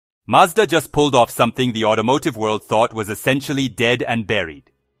Mazda just pulled off something the automotive world thought was essentially dead and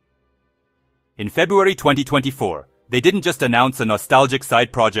buried. In February 2024, they didn't just announce a nostalgic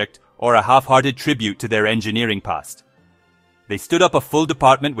side project or a half-hearted tribute to their engineering past. They stood up a full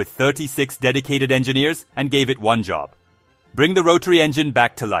department with 36 dedicated engineers and gave it one job: bring the Rotary engine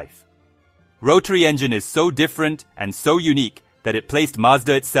back to life. Rotary engine is so different and so unique that it placed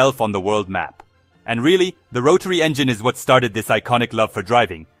Mazda itself on the world map. And really, the Rotary engine is what started this iconic love for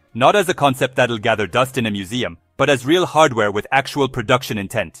driving, not as a concept that'll gather dust in a museum, but as real hardware with actual production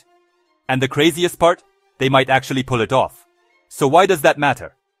intent. And the craziest part? They might actually pull it off. So why does that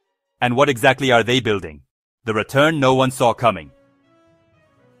matter? And what exactly are they building? The return no one saw coming.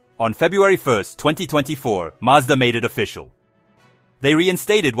 On February 1st, 2024, Mazda made it official. They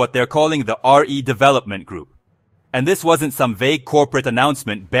reinstated what they're calling the RE Development Group. And this wasn't some vague corporate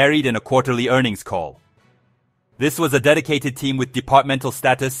announcement buried in a quarterly earnings call. This was a dedicated team with departmental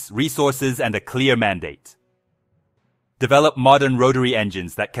status, resources, and a clear mandate. Develop modern rotary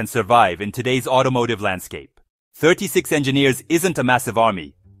engines that can survive in today's automotive landscape. 36 engineers isn't a massive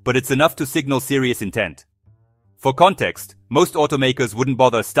army, but it's enough to signal serious intent. For context, most automakers wouldn't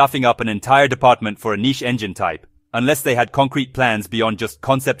bother staffing up an entire department for a niche engine type, unless they had concrete plans beyond just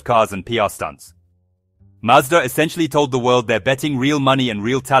concept cars and PR stunts. Mazda essentially told the world they're betting real money and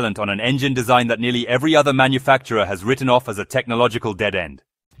real talent on an engine design that nearly every other manufacturer has written off as a technological dead end.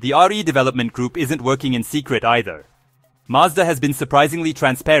 The RE Development Group isn't working in secret either. Mazda has been surprisingly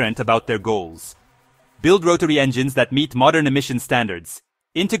transparent about their goals. Build rotary engines that meet modern emission standards,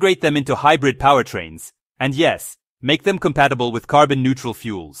 integrate them into hybrid powertrains, and yes, make them compatible with carbon-neutral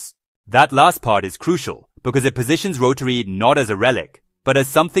fuels. That last part is crucial, because it positions Rotary not as a relic, but as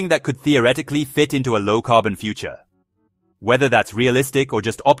something that could theoretically fit into a low-carbon future. Whether that's realistic or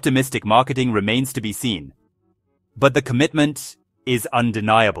just optimistic marketing remains to be seen. But the commitment is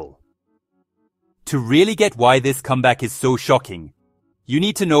undeniable. To really get why this comeback is so shocking, you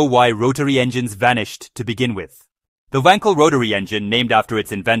need to know why rotary engines vanished to begin with. The Wankel rotary engine, named after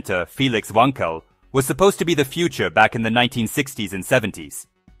its inventor, Felix Wankel, was supposed to be the future back in the 1960s and 70s.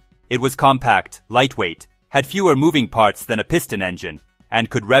 It was compact, lightweight, had fewer moving parts than a piston engine, and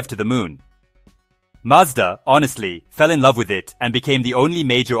could rev to the moon. Mazda, honestly, fell in love with it and became the only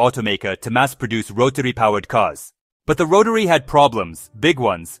major automaker to mass-produce rotary-powered cars. But the Rotary had problems, big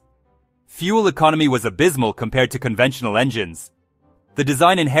ones. Fuel economy was abysmal compared to conventional engines. The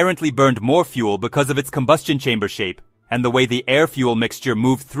design inherently burned more fuel because of its combustion chamber shape and the way the air-fuel mixture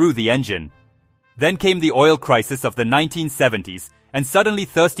moved through the engine. Then came the oil crisis of the 1970s, and suddenly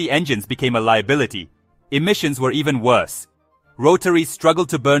thirsty engines became a liability. Emissions were even worse. Rotary struggled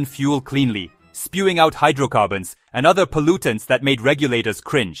to burn fuel cleanly, spewing out hydrocarbons and other pollutants that made regulators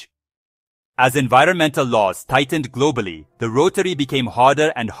cringe. As environmental laws tightened globally, the Rotary became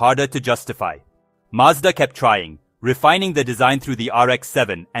harder and harder to justify. Mazda kept trying, refining the design through the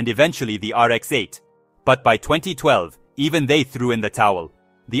RX-7 and eventually the RX-8. But by 2012, even they threw in the towel.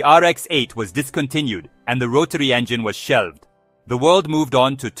 The RX-8 was discontinued and the Rotary engine was shelved. The world moved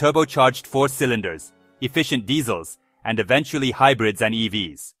on to turbocharged 4 cylinders, efficient diesels, and eventually hybrids and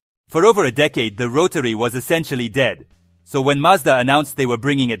EVs. For over a decade, the Rotary was essentially dead. So when Mazda announced they were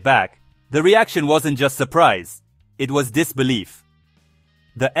bringing it back, the reaction wasn't just surprise, it was disbelief.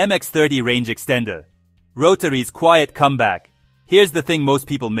 The MX-30 range extender. Rotary's quiet comeback. Here's the thing most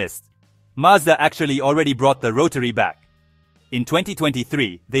people missed. Mazda actually already brought the Rotary back. In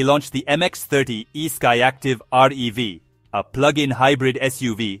 2023, they launched the MX-30 eSkyActiv REV, a plug-in hybrid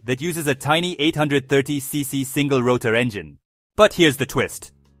SUV that uses a tiny 830cc single-rotor engine. But here's the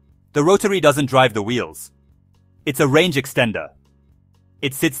twist. The Rotary doesn't drive the wheels. It's a range extender.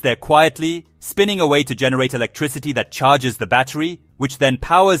 It sits there quietly, spinning away to generate electricity that charges the battery, which then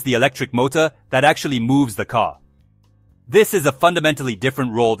powers the electric motor that actually moves the car. This is a fundamentally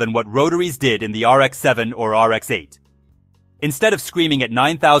different role than what Rotaries did in the RX-7 or RX-8. Instead of screaming at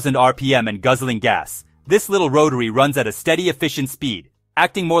 9,000 RPM and guzzling gas, this little Rotary runs at a steady, efficient speed,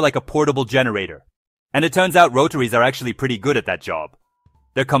 acting more like a portable generator. And it turns out Rotaries are actually pretty good at that job.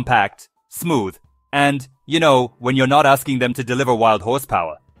 They're compact, smooth, and, when you're not asking them to deliver wild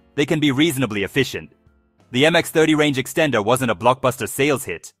horsepower, they can be reasonably efficient. The MX-30 range extender wasn't a blockbuster sales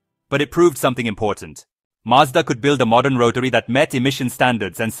hit, but it proved something important. Mazda could build a modern Rotary that met emission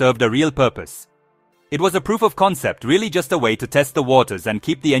standards and served a real purpose. It was a proof of concept, really just a way to test the waters and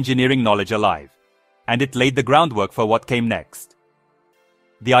keep the engineering knowledge alive. And it laid the groundwork for what came next.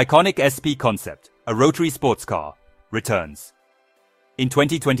 The iconic SP concept, a Rotary sports car, returns. In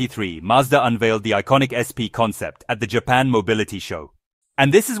 2023, Mazda unveiled the iconic SP concept at the Japan Mobility Show.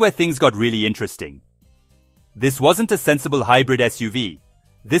 And this is where things got really interesting. This wasn't a sensible hybrid SUV.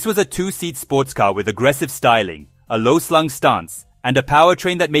 This was a two-seat sports car with aggressive styling, a low-slung stance, and a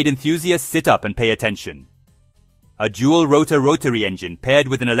powertrain that made enthusiasts sit up and pay attention. A dual-rotor rotary engine paired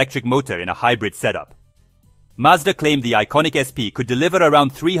with an electric motor in a hybrid setup. Mazda claimed the iconic SP could deliver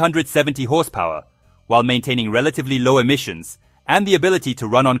around 370 horsepower while maintaining relatively low emissions and the ability to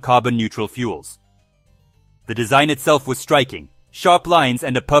run on carbon-neutral fuels. The design itself was striking, sharp lines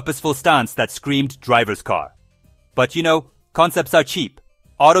and a purposeful stance that screamed driver's car. But you know, concepts are cheap.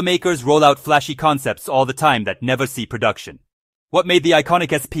 Automakers roll out flashy concepts all the time that never see production. What made the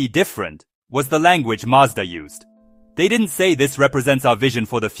iconic SP different was the language Mazda used. They didn't say this represents our vision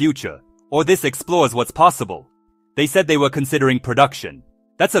for the future, or this explores what's possible. They said they were considering production.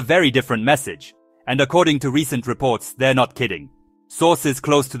 That's a very different message. And according to recent reports, they're not kidding. Sources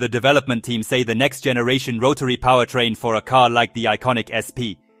close to the development team say the next generation rotary powertrain for a car like the iconic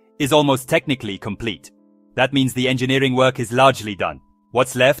SP is almost technically complete. That means the engineering work is largely done.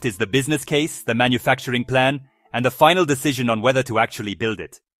 What's left is the business case, the manufacturing plan, and the final decision on whether to actually build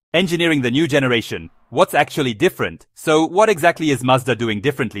it. Engineering the new generation, what's actually different? So what exactly is Mazda doing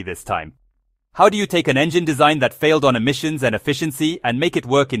differently this time? How do you take an engine design that failed on emissions and efficiency and make it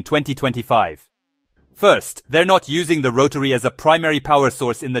work in 2025? First, they're not using the rotary as a primary power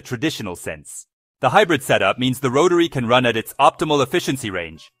source in the traditional sense. The hybrid setup means the rotary can run at its optimal efficiency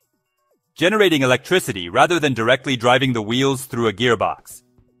range, generating electricity rather than directly driving the wheels through a gearbox.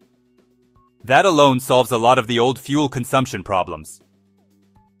 That alone solves a lot of the old fuel consumption problems.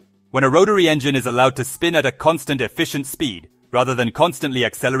 When a rotary engine is allowed to spin at a constant efficient speed, rather than constantly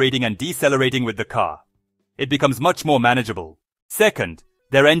accelerating and decelerating with the car, it becomes much more manageable. Second,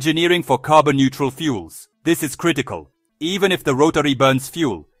 they're engineering for carbon-neutral fuels. This is critical. Even if the rotary burns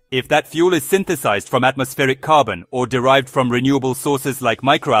fuel, if that fuel is synthesized from atmospheric carbon or derived from renewable sources like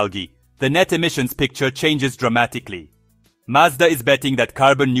microalgae, the net emissions picture changes dramatically. Mazda is betting that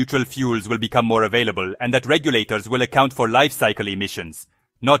carbon-neutral fuels will become more available and that regulators will account for life cycle emissions,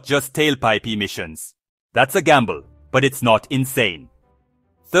 not just tailpipe emissions. That's a gamble, but it's not insane.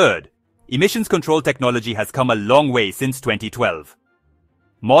 Third, emissions control technology has come a long way since 2012.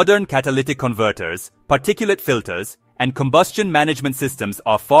 Modern catalytic converters, particulate filters, and combustion management systems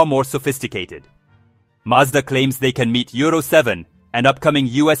are far more sophisticated. Mazda claims they can meet Euro 7 and upcoming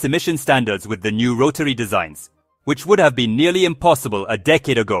US emission standards with the new rotary designs, which would have been nearly impossible a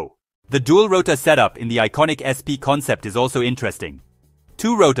decade ago. The dual rotor setup in the iconic SP concept is also interesting.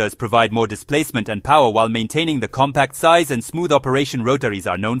 Two rotors provide more displacement and power while maintaining the compact size and smooth operation rotaries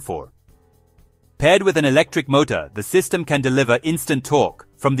are known for. Paired with an electric motor, the system can deliver instant torque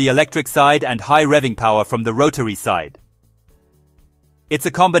from the electric side and high revving power from the rotary side. It's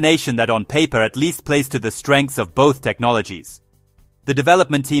a combination that on paper at least plays to the strengths of both technologies. The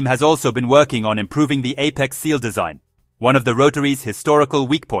development team has also been working on improving the apex seal design, one of the rotary's historical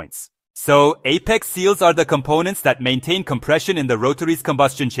weak points. So, apex seals are the components that maintain compression in the rotary's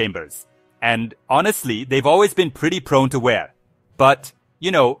combustion chambers. And honestly, they've always been pretty prone to wear. But,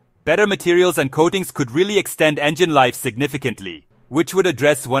 you know, better materials and coatings could really extend engine life significantly, which would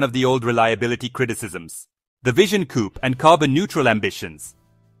address one of the old reliability criticisms: the Vision Coupe and carbon-neutral ambitions.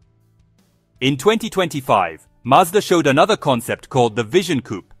 In 2025, Mazda showed another concept called the Vision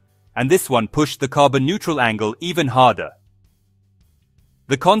Coupe, and this one pushed the carbon-neutral angle even harder.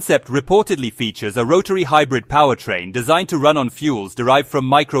 The concept reportedly features a rotary hybrid powertrain designed to run on fuels derived from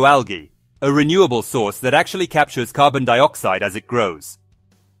microalgae, a renewable source that actually captures carbon dioxide as it grows.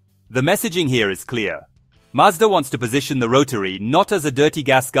 The messaging here is clear. Mazda wants to position the rotary not as a dirty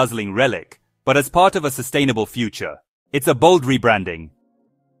gas-guzzling relic, but as part of a sustainable future. It's a bold rebranding.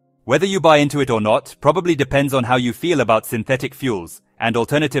 Whether you buy into it or not probably depends on how you feel about synthetic fuels and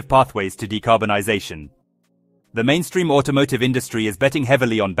alternative pathways to decarbonization. The mainstream automotive industry is betting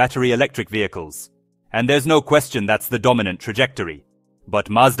heavily on battery electric vehicles, and there's no question that's the dominant trajectory. But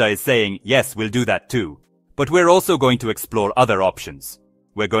Mazda is saying, yes, we'll do that too. But we're also going to explore other options.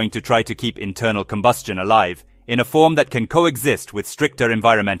 We're going to try to keep internal combustion alive in a form that can coexist with stricter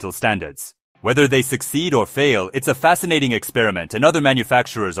environmental standards. Whether they succeed or fail, it's a fascinating experiment and other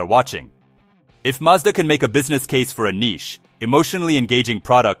manufacturers are watching. If Mazda can make a business case for a niche, emotionally engaging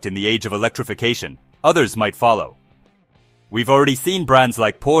product in the age of electrification, others might follow. We've already seen brands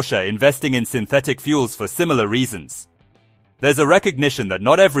like Porsche investing in synthetic fuels for similar reasons. There's a recognition that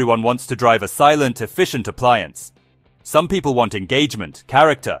not everyone wants to drive a silent, efficient appliance. Some people want engagement,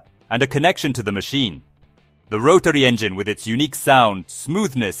 character, and a connection to the machine. The rotary engine, with its unique sound,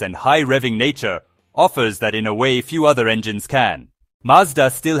 smoothness, and high revving nature, offers that in a way few other engines can. Mazda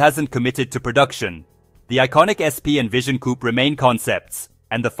still hasn't committed to production. The iconic SP and Vision Coupe remain concepts,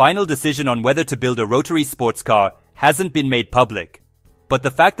 and the final decision on whether to build a rotary sports car hasn't been made public. but the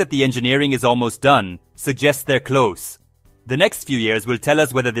fact that the engineering is almost done suggests they're close. The next few years will tell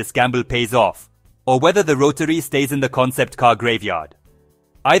us whether this gamble pays off, or whether the Rotary stays in the concept car graveyard.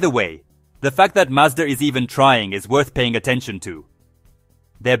 Either way, the fact that Mazda is even trying is worth paying attention to.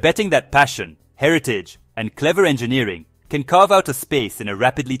 They're betting that passion, heritage, and clever engineering can carve out a space in a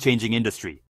rapidly changing industry.